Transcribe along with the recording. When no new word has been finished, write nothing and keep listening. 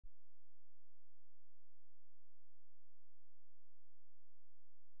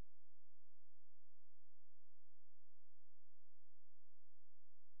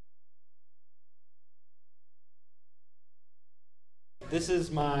This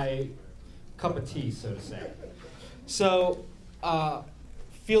is my cup of tea, so to say. So,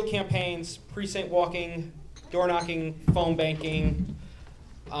 field campaigns, precinct walking, door knocking, phone banking.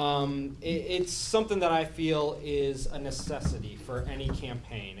 It's something that I feel is a necessity for any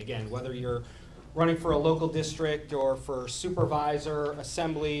campaign. Again, whether you're running for a local district or for supervisor,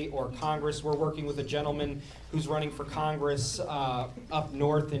 assembly, or Congress. We're working with a gentleman who's running for Congress up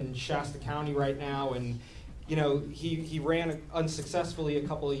north in Shasta County right now, and you know, he ran unsuccessfully a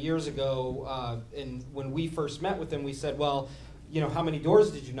couple of years ago, and when we first met with him, we said, well, you know, how many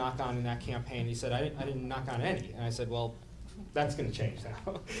doors did you knock on in that campaign? He said, I didn't knock on any. And I said, well, that's going to change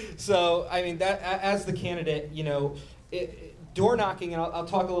now. So, I mean, that as the candidate, you know, door knocking, and I'll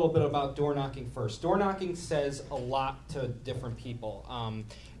talk a little bit about door knocking first. Door knocking says a lot to different people.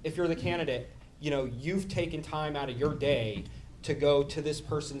 If you're the candidate, you know, you've taken time out of your day to go to this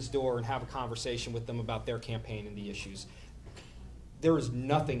person's door and have a conversation with them about their campaign and the issues. There is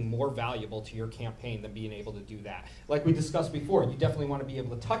nothing more valuable to your campaign than being able to do that. Like we discussed before, you definitely want to be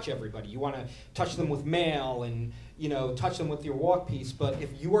able to touch everybody. You want to touch them with mail and, you know, touch them with your walk piece. But if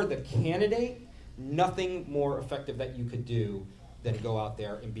you are the candidate, nothing more effective that you could do than go out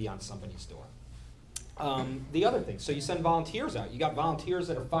there and be on somebody's door. The other thing, so you send volunteers out. You got volunteers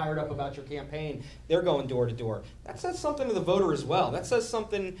that are fired up about your campaign. They're going door to door. That says something to the voter as well. That says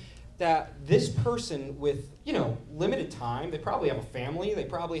something that this person with, you know, limited time, they probably have a family, they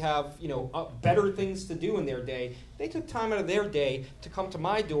probably have, you know, better things to do in their day. They took time out of their day to come to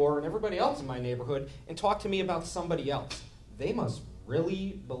my door and everybody else in my neighborhood and talk to me about somebody else. They must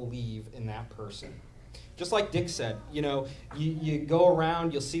really believe in that person. Just like Dick said, you know, you go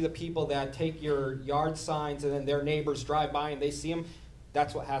around, you'll see the people that take your yard signs and then their neighbors drive by and they see them.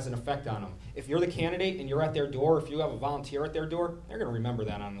 That's what has an effect on them. If you're the candidate and you're at their door, if you have a volunteer at their door, they're going to remember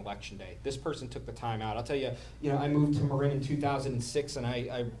that on election day. This person took the time out. I'll tell you, you know, I moved to Marin in 2006 and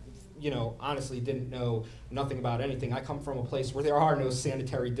I you know, honestly didn't know nothing about anything. I come from a place where there are no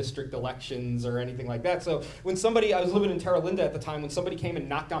sanitary district elections or anything like that. So when somebody, I was living in Terra Linda at the time, when somebody came and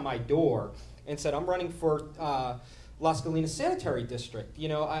knocked on my door and said, I'm running for Las Galinas Sanitary District, you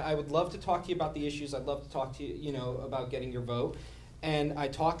know, I would love to talk to you about the issues. I'd love to talk to you, you know, about getting your vote. And I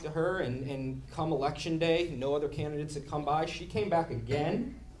talked to her, and come election day, no other candidates had come by. She came back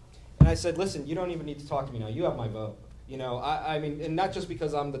again, and I said, listen, you don't even need to talk to me now. You have my vote. You know, I mean, and not just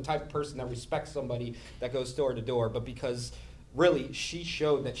because I'm the type of person that respects somebody that goes door to door, but because really she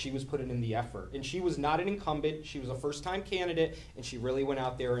showed that she was putting in the effort. And she was not an incumbent. She was a first-time candidate, and she really went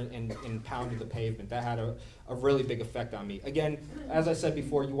out there and pounded the pavement. That had a really big effect on me. Again, as I said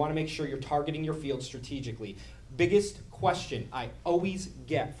before, you want to make sure you're targeting your field strategically. Biggest question I always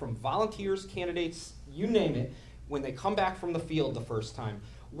get from volunteers, candidates, you name it, when they come back from the field the first time,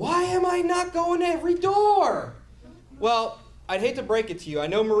 why am I not going to every door? Well, I'd hate to break it to you. I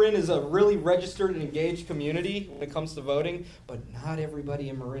know Marin is a really registered and engaged community when it comes to voting, but not everybody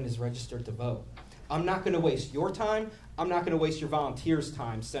in Marin is registered to vote. I'm not going to waste your time. I'm not going to waste your volunteers'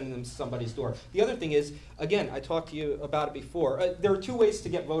 time sending them to somebody's door. The other thing is, again, I talked to you about it before. There are two ways to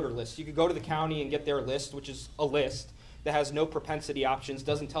get voter lists. You could go to the county and get their list, which is a list that has no propensity options,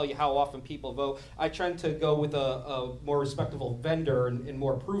 doesn't tell you how often people vote. I tend to go with a more respectable vendor and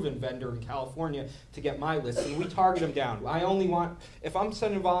more proven vendor in California to get my list, and we target them down. I only want, if I'm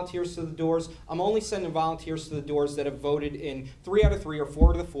sending volunteers to the doors, I'm only sending volunteers to the doors that have voted in 3 out of 3 or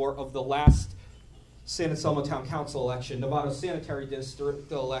 4 out of 4 of the last San Anselmo Town Council election, Nevada Sanitary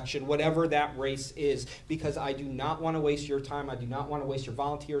District election, whatever that race is, because I do not want to waste your time. I do not want to waste your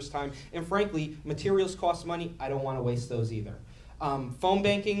volunteers' time. And frankly, materials cost money. I don't want to waste those either. Phone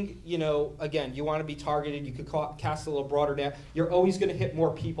banking, you know, again, you want to be targeted. You could cast a little broader net. You're always going to hit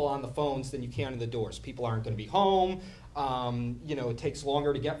more people on the phones than you can in the doors. People aren't going to be home. You know, it takes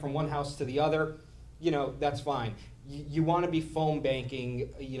longer to get from one house to the other. You know, that's fine. You want to be phone banking,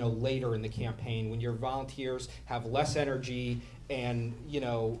 you know, later in the campaign when your volunteers have less energy and, you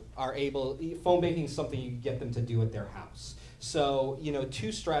know, are able. Phone banking is something you get them to do at their house. So, you know,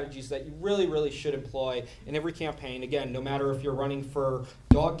 two strategies that you really, really should employ in every campaign. Again, no matter if you're running for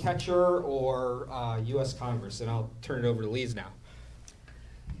dog catcher or U.S. Congress. And I'll turn it over to Lise now.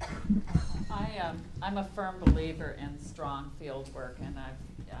 I'm a firm believer in strong field work, and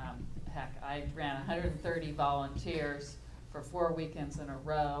I ran 130 volunteers for 4 weekends in a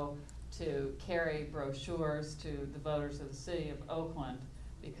row to carry brochures to the voters of the city of Oakland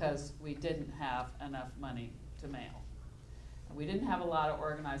because we didn't have enough money to mail. We didn't have a lot of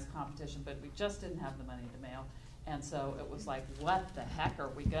organized competition, but we just didn't have the money to mail. And so it was like, what the heck are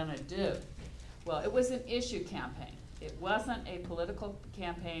we going to do? Well, it was an issue campaign. It wasn't a political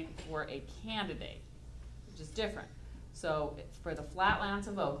campaign for a candidate, which is different. So for the flatlands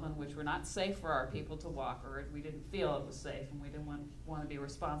of Oakland, which were not safe for our people to walk, or we didn't feel it was safe, and we didn't want to be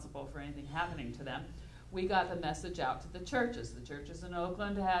responsible for anything happening to them, we got the message out to the churches. The churches in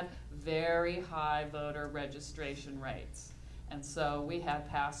Oakland had very high voter registration rates. And so we had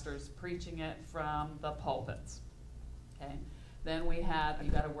pastors preaching it from the pulpits. Okay? Then we had,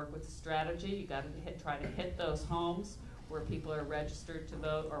 you got to work with strategy. You got to try to hit those homes where people are registered to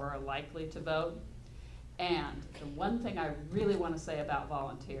vote or are likely to vote. And the one thing I really want to say about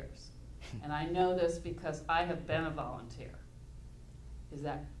volunteers, and I know this because I have been a volunteer, is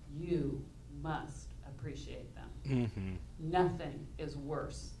that you must appreciate them. Mm-hmm. Nothing is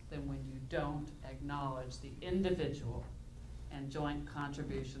worse than when you don't acknowledge the individual and joint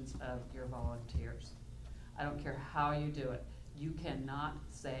contributions of your volunteers. I don't care how you do it. You cannot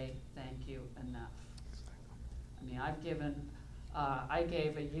say thank you enough. I mean, I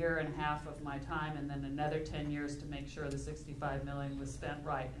gave a year and a half of my time and then another 10 years to make sure the $65 million was spent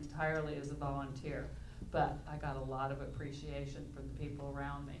right, entirely as a volunteer. But I got a lot of appreciation from the people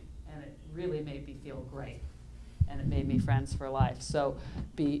around me, and it really made me feel great, and it made me friends for life. So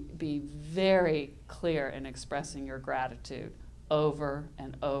be very clear in expressing your gratitude over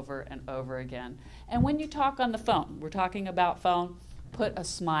and over and over again. And when you talk on the phone, we're talking about phone, put a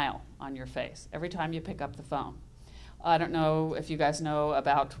smile on your face every time you pick up the phone. I don't know if you guys know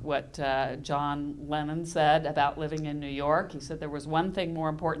about what John Lennon said about living in New York. He said there was one thing more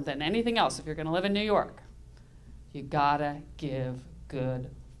important than anything else if you're going to live in New York. You gotta give good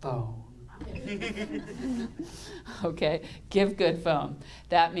phone. Okay, give good phone.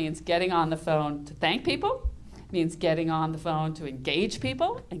 That means getting on the phone to thank people. It means getting on the phone to engage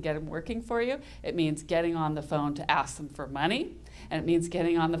people and get them working for you. It means getting on the phone to ask them for money. And it means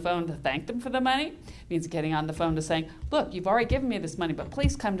getting on the phone to thank them for the money. It means getting on the phone to saying, look, you've already given me this money, but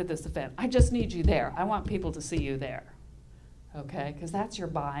please come to this event. I just need you there. I want people to see you there. Okay, because that's your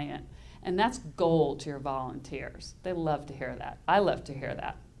buy-in. And that's gold to your volunteers. They love to hear that. I love to hear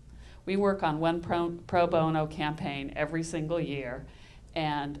that. We work on one pro bono campaign every single year,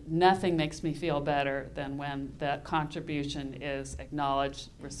 and nothing makes me feel better than when that contribution is acknowledged,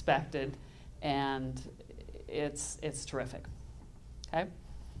 respected, and it's terrific. Okay?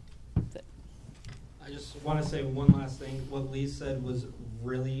 I just want to say one last thing. What Lise said was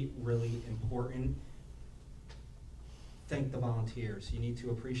really, really important. Thank the volunteers. You need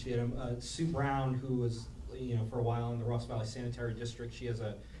to appreciate them. Sue Brown, who was, for a while in the Ross Valley Sanitary District, she has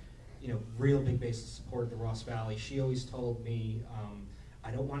a, real big base of support at the Ross Valley. She always told me,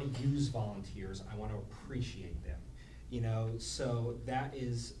 I don't want to use volunteers. I want to appreciate them. So that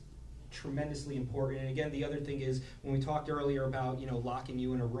is tremendously important. And again, the other thing is, when we talked earlier about, locking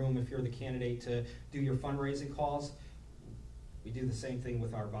you in a room if you're the candidate to do your fundraising calls, we do the same thing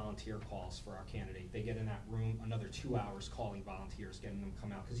with our volunteer calls for our candidate. They get in that room another 2 hours calling volunteers, getting them to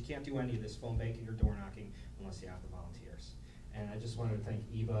come out, because you can't do any of this phone banking or door knocking unless you have the volunteers. And I just wanted to thank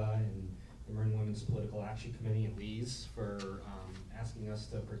Eva and the Marin Women's Political Action Committee and Lise for asking us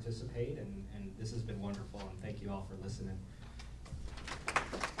to participate, and this has been wonderful, and thank you all for listening.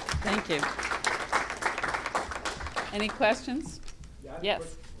 Thank you. Any questions? Yeah,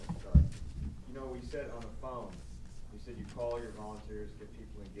 yes. Sorry. We said on the phone, you said you call your volunteers, get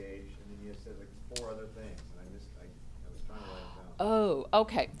people engaged, and then you said like 4 other things, and I was trying to write them down. Oh,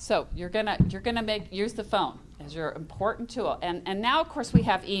 okay. So you're gonna use the phone as your important tool, and now of course we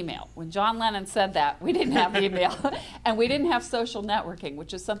have email. When John Lennon said that, we didn't have email, and we didn't have social networking,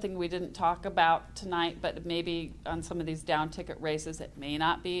 which is something we didn't talk about tonight, but maybe on some of these down ticket races it may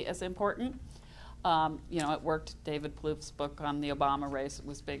not be as important. It worked. David Plouffe's book on the Obama race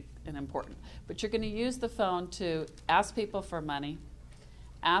was big and important. But you're going to use the phone to ask people for money,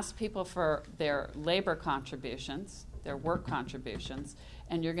 ask people for their labor contributions, their work contributions,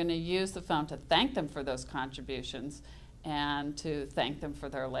 and you're going to use the phone to thank them for those contributions and to thank them for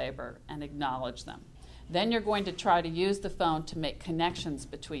their labor and acknowledge them. Then you're going to try to use the phone to make connections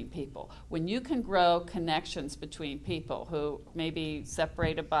between people. When you can grow connections between people who may be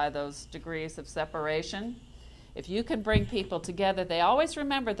separated by those degrees of separation, if you can bring people together, they always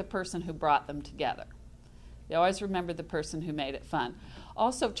remember the person who brought them together. They always remember the person who made it fun.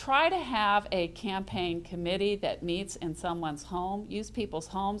 Also, try to have a campaign committee that meets in someone's home. Use people's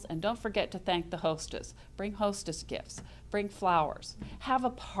homes, and don't forget to thank the hostess. Bring hostess gifts. Bring flowers. Have a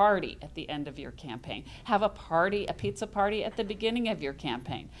party at the end of your campaign. Have a party, a pizza party at the beginning of your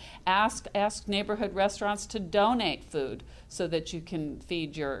campaign. Ask neighborhood restaurants to donate food so that you can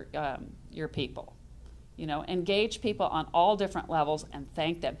feed your people. Engage people on all different levels and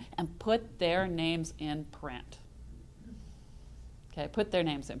thank them, and put their names in print. Okay, put their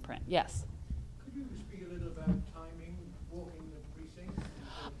names in print. Yes? Could you speak a little about timing?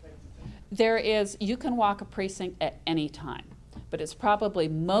 You can walk a precinct at any time, but it's probably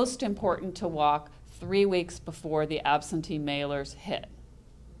most important to walk 3 weeks before the absentee mailers hit.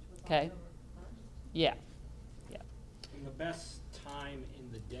 Okay? Yeah. Yeah. And the best time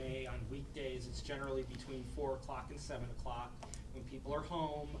in the day on weekdays, it's generally between 4 o'clock and 7 o'clock. When people are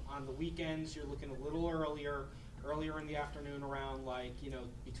home, on the weekends, you're looking a little earlier in the afternoon, around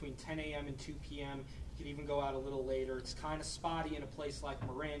between 10 a.m. and 2 p.m. You could even go out a little later. It's kind of spotty in a place like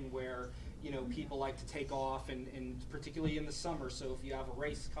Marin where, people like to take off, and particularly in the summer. So if you have a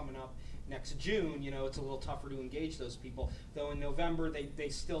race coming up next June, it's a little tougher to engage those people. Though in November, they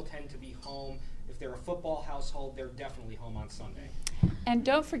still tend to be home. If they're a football household, they're definitely home on Sunday. And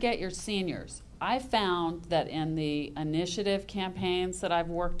don't forget your seniors. I found that in the initiative campaigns that I've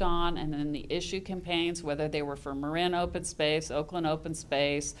worked on and in the issue campaigns, whether they were for Marin Open Space, Oakland Open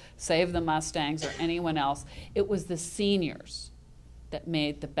Space, Save the Mustangs, or anyone else, it was the seniors that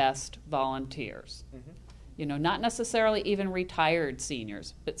made the best volunteers. Mm-hmm. Not necessarily even retired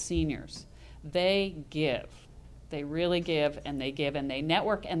seniors, but seniors. They give. They really give, and they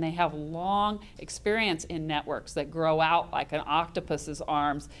network, and they have long experience in networks that grow out like an octopus's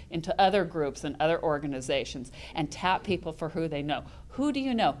arms into other groups and other organizations and tap people for who they know. Who do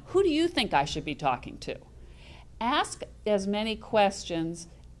you know? Who do you think I should be talking to? Ask as many questions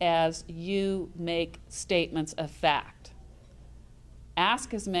as you make statements of fact.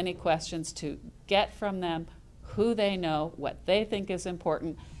 Ask as many questions to get from them who they know, what they think is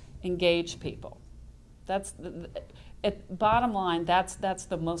important. Engage people. That's bottom line, that's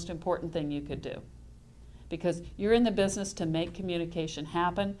the most important thing you could do. Because you're in the business to make communication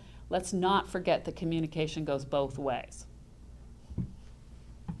happen. Let's not forget that communication goes both ways.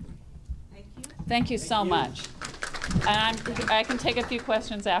 Thank you. Thank you so much. And I can take a few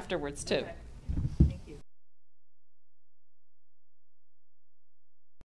questions afterwards too. Okay.